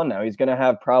number 1 now. He's going to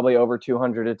have probably over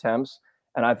 200 attempts.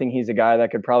 And I think he's a guy that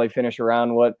could probably finish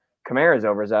around what Kamara's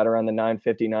over is at, around the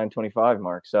 950, 925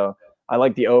 mark. So I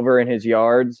like the over in his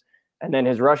yards. And then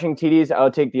his rushing TDs, I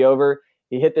would take the over.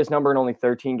 He hit this number in only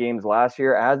 13 games last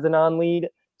year as the non-lead.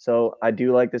 So I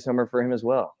do like this number for him as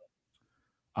well.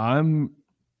 I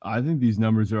think these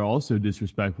numbers are also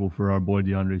disrespectful for our boy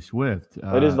DeAndre Swift.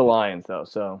 It is the Lions, though.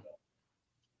 So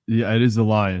yeah, it is the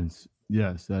Lions.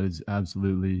 Yes, that is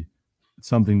absolutely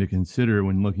something to consider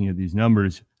when looking at these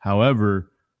numbers.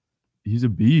 However, he's a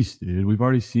beast, dude. We've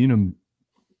already seen him.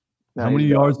 How many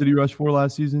yards did he rush for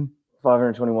last season?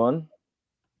 521.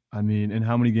 I mean, in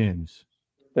how many games?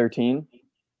 13.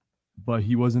 But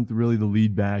he wasn't really the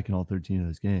lead back in all 13 of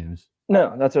those games.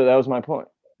 No, that was my point.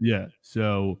 Yeah,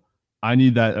 so I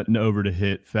need that over to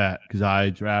hit fat because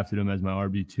I drafted him as my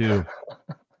RB2.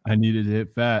 I needed to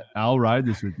hit fat. I'll ride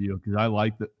this with you because I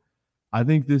like that. I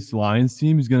think this Lions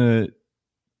team is going to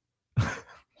 –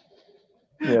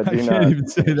 Yeah, I can't even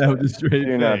say that with a straight face.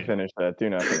 Do not finish that. Do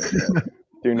not finish that.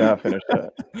 Do not finish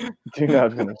that. Do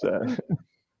not finish that.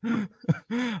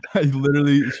 I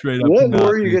literally straight up. What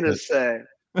were you going to say?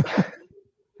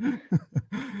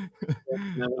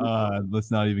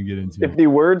 Let's not even get into it. If the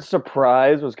word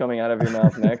surprise was coming out of your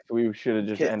mouth next, we should have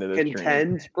just ended this.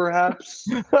 Contend, perhaps?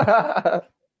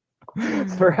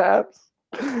 Perhaps.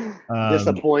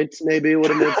 Disappoints, maybe,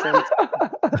 would have made sense.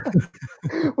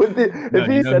 If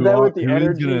he said that with the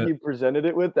energy he presented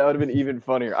it with, that would have been even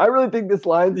funnier. I really think this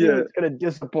Lions team is going to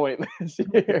disappoint this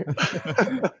year.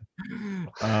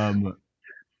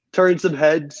 Turn some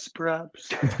heads,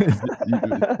 perhaps.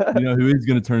 You know who is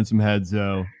going to turn some heads,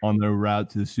 though, on their route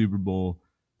to the Super Bowl?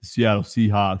 The Seattle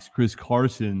Seahawks. Chris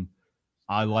Carson,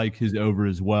 I like his over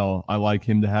as well. I like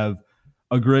him to have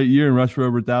a great year and rush for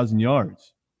over 1,000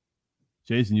 yards.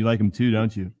 Jason, you like him too,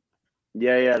 don't you?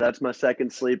 Yeah, that's my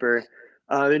second sleeper.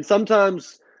 And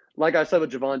sometimes, like I said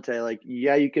with Javonte,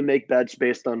 you can make bets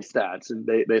based on stats and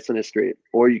based on history,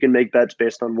 or you can make bets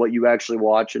based on what you actually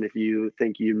watch and if you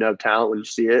think you know talent when you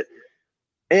see it.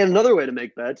 And another way to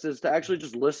make bets is to actually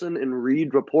just listen and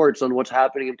read reports on what's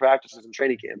happening in practices and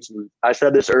training camps. And I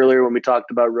said this earlier when we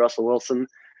talked about Russell Wilson.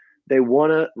 They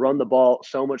want to run the ball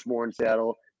so much more in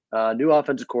Seattle. New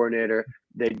offensive coordinator.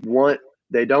 They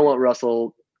don't want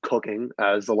Russell cooking,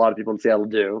 as a lot of people in Seattle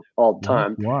do all the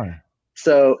time. Why?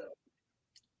 So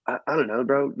I don't know,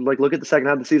 bro. Look at the second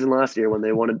half of the season last year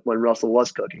when Russell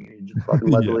was cooking. He just fucking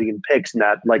led the league in picks in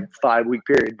that 5-week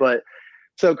period. But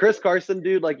so Chris Carson,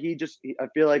 dude, I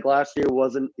feel like last year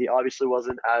he obviously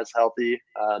wasn't as healthy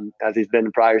as he's been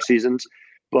in prior seasons.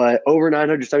 But over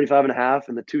 975.5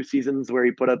 in the 2 seasons where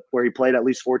he played at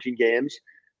least 14 games,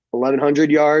 1,100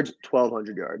 yards,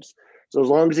 1,200 yards. So as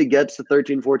long as he gets to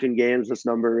 13, 14 games, this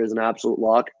number is an absolute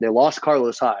lock. They lost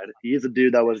Carlos Hyde. He's a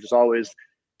dude that was just always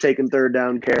taking third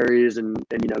down carries and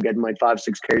getting like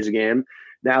 5-6 carries a game.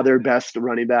 Now their best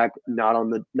running back, not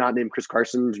named Chris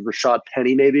Carson, Rashad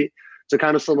Penny maybe. So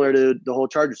kind of similar to the whole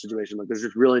Chargers situation. Like there's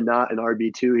just really not an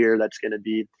RB2 here that's going to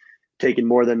be taking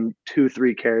more than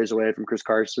 2-3 carries away from Chris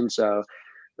Carson. So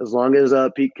as long as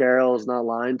Pete Carroll is not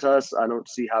lying to us, I don't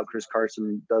see how Chris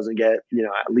Carson doesn't get,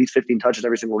 at least 15 touches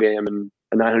every single game and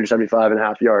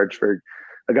 975.5 yards for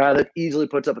a guy that easily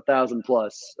puts up 1,000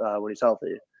 plus when he's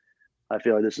healthy. I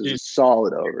feel like this is a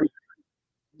solid over.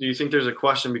 Do you think there's a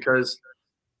question? Because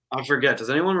I forget. Does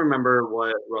anyone remember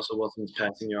what Russell Wilson's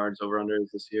passing yards over under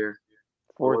is this year?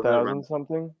 4,000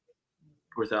 something?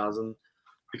 4,000.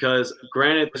 Because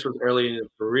granted, this was early in his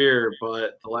career,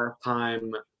 but the last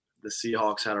time the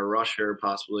Seahawks had a rusher,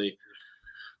 possibly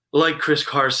like Chris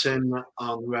Carson,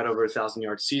 who had over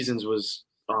 1,000-yard seasons, was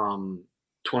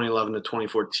 2011 to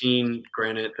 2014.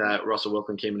 Granted that Russell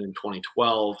Wilson came in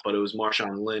 2012, but it was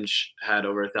Marshawn Lynch had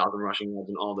over 1,000 rushing yards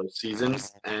in all those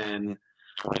seasons, and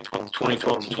 2012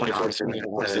 to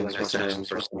 2014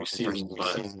 first two seasons,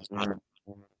 but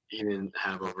he didn't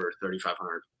have over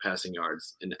 3,500 passing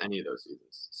yards in any of those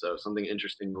seasons. So something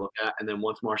interesting to look at. And then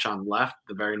once Marshawn left,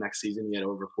 the very next season he had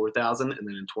over 4,000, and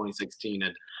then in 2016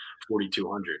 had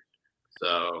 4,200.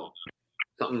 So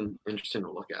something interesting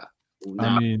to look at.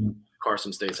 Now,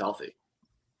 Carson stays healthy.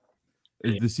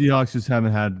 The Seahawks just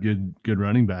haven't had good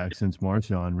running backs since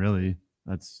Marshawn, really.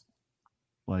 That's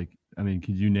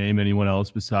could you name anyone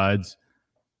else besides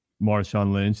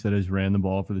Marshawn Lynch that has ran the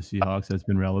ball for the Seahawks that's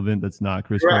been relevant? That's not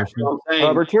Chris Carson.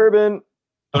 Robert Turbin.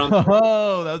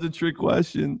 Oh, that was a trick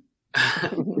question.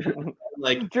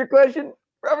 Trick question.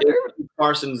 Robert Turbin.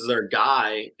 Carson's their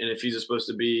guy, and if he's supposed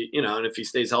to be, and if he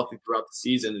stays healthy throughout the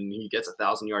season and he gets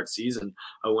 1,000-yard season,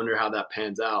 I wonder how that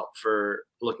pans out for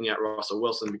looking at Russell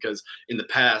Wilson, because in the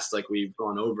past, like we've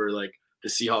gone over, like the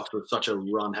Seahawks were such a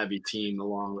run-heavy team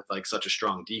along with like such a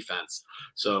strong defense.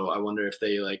 So I wonder if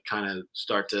they like kind of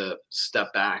start to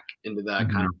step back into that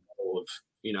kind of role of,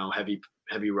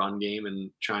 heavy run game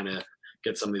and trying to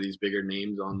get some of these bigger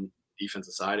names on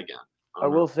defensive side again. I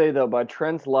will say, though, by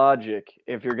Trent's logic,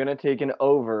 if you're going to take an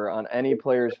over on any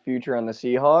player's future on the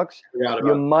Seahawks,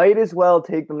 you might as well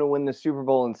take them to win the Super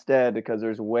Bowl instead, because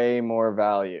there's way more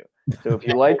value. So if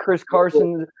you like Chris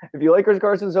Carson's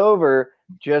over,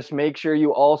 just make sure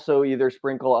you also either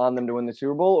sprinkle on them to win the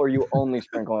Super Bowl, or you only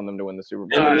sprinkle on them to win the Super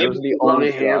Bowl. Those are the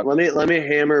only let me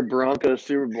hammer Broncos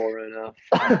Super Bowl right now.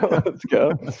 Let's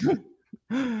go.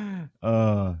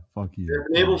 Fuck you.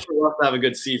 If able for us to have a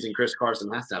good season, Chris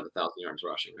Carson has to have 1,000 yards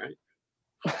rushing, right?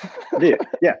 Dude,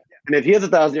 yeah. And if he has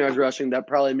 1,000 yards rushing, that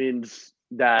probably means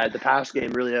that the pass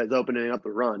game really is opening up the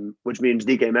run, which means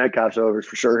DK Metcalf's over is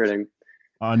for sure hitting.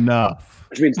 Enough.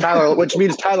 Which means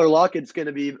Tyler Lockett's going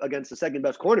to be against the second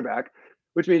best cornerback,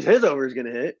 which means his over is going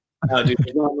to hit.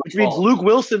 Which means Luke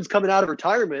Wilson's coming out of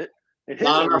retirement and his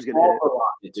over is going to hit.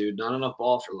 Lockett, dude. Not enough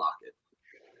ball for Lockett.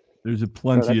 There's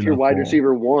plenty. That's your wide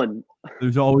receiver one.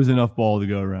 There's always enough ball to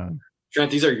go around. Trent,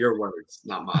 these are your words,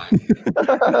 not mine.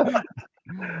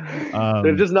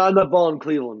 There's just not enough ball in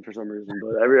Cleveland for some reason,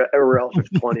 but everywhere else there's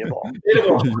plenty of ball.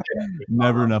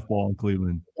 Never enough ball in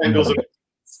Cleveland.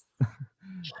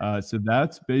 So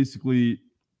that's basically,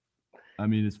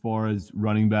 as far as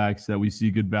running backs that we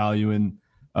see good value in,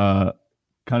 kind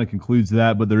of concludes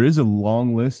that. But there is a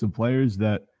long list of players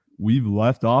that we've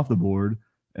left off the board,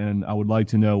 and I would like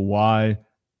to know why,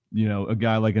 a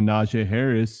guy like a Najee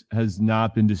Harris has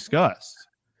not been discussed.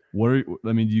 Do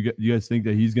you guys think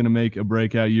that he's going to make a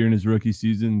breakout year in his rookie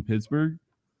season in Pittsburgh?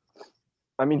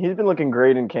 He's been looking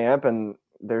great in camp, and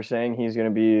they're saying he's going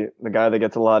to be the guy that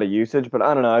gets a lot of usage. But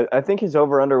I don't know. I think his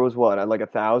over-under was what, at like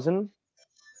 1,000?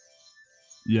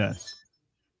 Yes.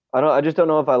 I just don't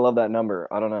know if I love that number.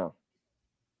 I don't know.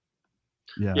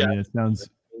 Yeah. It sounds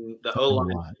the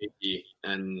O-line safety,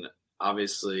 and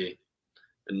obviously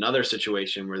another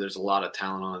situation where there's a lot of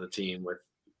talent on the team with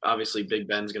obviously Big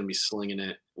Ben's going to be slinging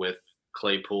it with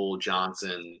Claypool,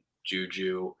 Johnson,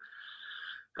 Juju.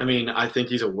 I think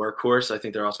he's a workhorse. I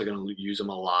think they're also going to use him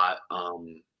a lot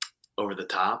over the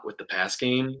top with the pass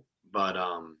game. But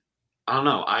I don't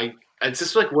know. It's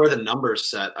just like where the numbers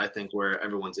set, I think, where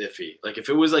everyone's iffy. Like if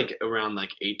it was like around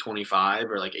like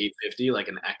 825 or like 850, like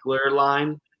an Eckler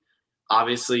line,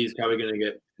 obviously he's probably going to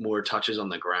get more touches on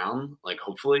the ground, like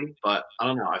hopefully. But I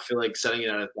don't know. I feel like setting it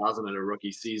at 1,000 in a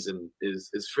rookie season is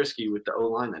frisky with the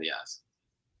O-line that he has.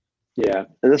 Yeah.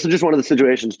 And this is just one of the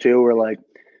situations too where like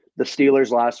the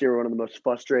Steelers last year were one of the most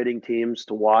frustrating teams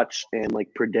to watch and like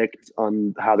predict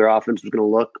on how their offense was going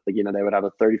to look. Like, you know, they would have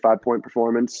a 35-point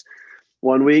performance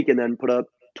one week and then put up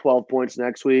 12 points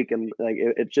next week. And like,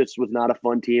 it just was not a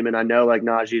fun team. And I know like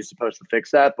Najee is supposed to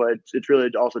fix that, but it's really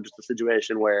also just a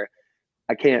situation where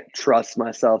I can't trust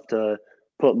myself to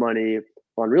put money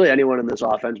on really anyone in this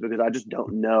offense because I just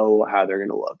don't know how they're going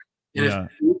to look.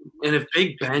 And if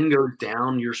Big Ben goes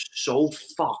down, you're so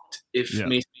fucked if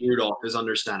Mason Rudolph is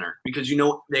under center because you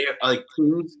know they are like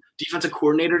teams, defensive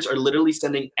coordinators are literally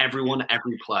sending everyone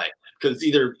every play because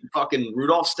either fucking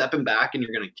Rudolph stepping back and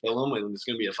you're gonna kill him and it's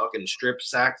gonna be a fucking strip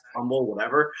sack, fumble,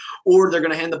 whatever, or they're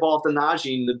gonna hand the ball off to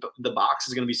Najee and the box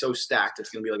is gonna be so stacked it's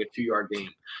gonna be like a 2-yard game.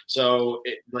 So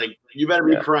you better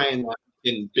be praying that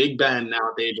in Big Ben now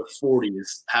at the age of 40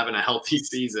 is having a healthy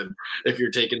season if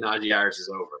you're taking Najee Harris is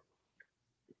over.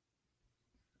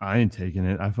 I ain't taking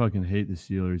it. I fucking hate the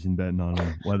Steelers and betting on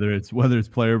them. Whether it's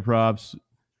player props,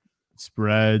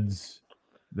 spreads,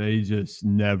 they just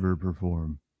never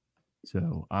perform.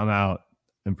 So I'm out.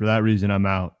 And for that reason, I'm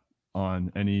out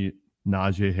on any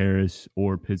Najee Harris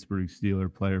or Pittsburgh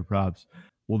Steeler player props.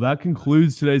 Well, that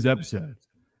concludes today's episode.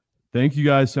 Thank you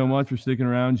guys so much for sticking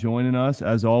around, joining us.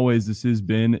 As always, this has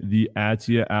been the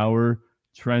Atia Hour.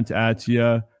 Trent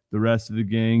Atia, the rest of the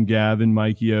gang, Gavin,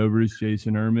 Mikey Overs,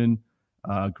 Jason Ehrman.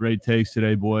 Great takes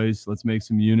today, boys. Let's make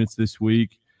some units this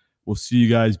week. We'll see you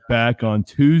guys back on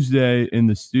Tuesday in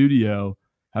the studio.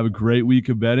 Have a great week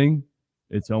of betting.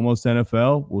 It's almost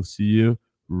NFL. We'll see you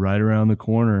right around the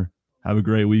corner. Have a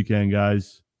great weekend,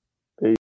 guys.